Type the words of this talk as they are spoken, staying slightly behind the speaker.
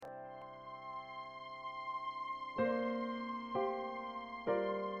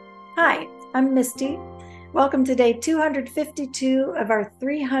I'm Misty. Welcome to day 252 of our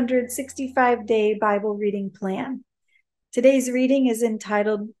 365-day Bible reading plan. Today's reading is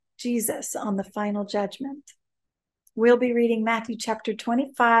entitled Jesus on the Final Judgment. We'll be reading Matthew chapter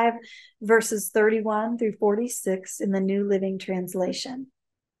 25, verses 31 through 46 in the New Living Translation.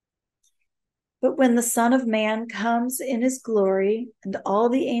 But when the Son of Man comes in his glory and all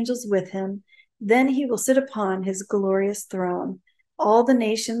the angels with him, then he will sit upon his glorious throne. All the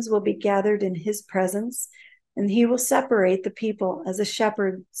nations will be gathered in his presence, and he will separate the people as a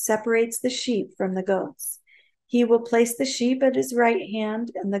shepherd separates the sheep from the goats. He will place the sheep at his right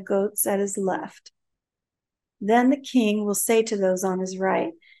hand and the goats at his left. Then the king will say to those on his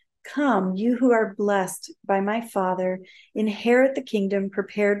right, "Come, you who are blessed by my Father, inherit the kingdom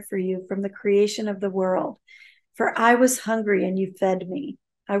prepared for you from the creation of the world. For I was hungry and you fed me.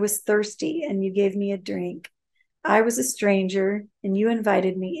 I was thirsty and you gave me a drink. I was a stranger and you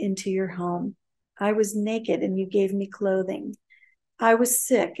invited me into your home. I was naked and you gave me clothing. I was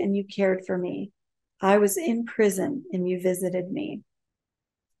sick and you cared for me. I was in prison and you visited me."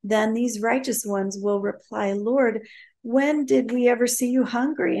 Then these righteous ones will reply, "Lord, when did we ever see you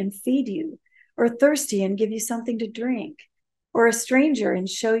hungry and feed you, or thirsty and give you something to drink, or a stranger and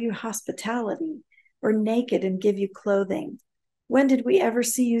show you hospitality, or naked and give you clothing? When did we ever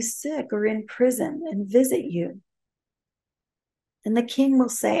see you sick or in prison and visit you?" And the king will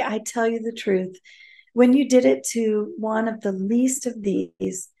say, "I tell you the truth, when you did it to one of the least of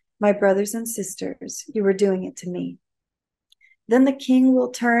these, my brothers and sisters, you were doing it to me." Then the king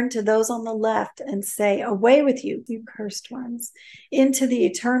will turn to those on the left and say, "Away with you, you cursed ones, into the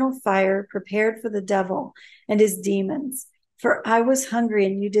eternal fire prepared for the devil and his demons. For I was hungry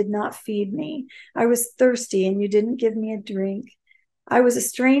and you did not feed me. I was thirsty and you didn't give me a drink. I was a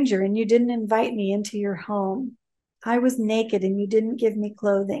stranger and you didn't invite me into your home. I was naked and you didn't give me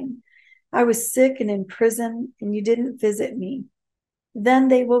clothing. I was sick and in prison and you didn't visit me." Then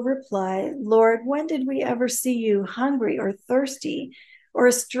they will reply, "Lord, when did we ever see you hungry or thirsty, or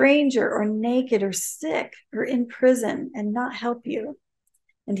a stranger or naked or sick or in prison and not help you?"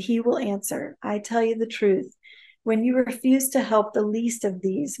 And he will answer, "I tell you the truth, when you refused to help the least of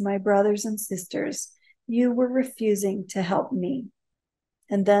these, my brothers and sisters, you were refusing to help me."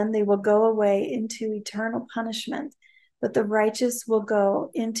 And then they will go away into eternal punishment, but the righteous will go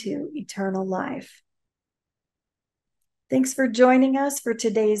into eternal life. Thanks for joining us for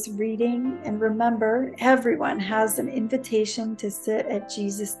today's reading. And remember, everyone has an invitation to sit at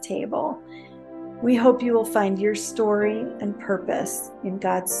Jesus' table. We hope you will find your story and purpose in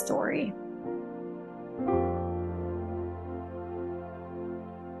God's story.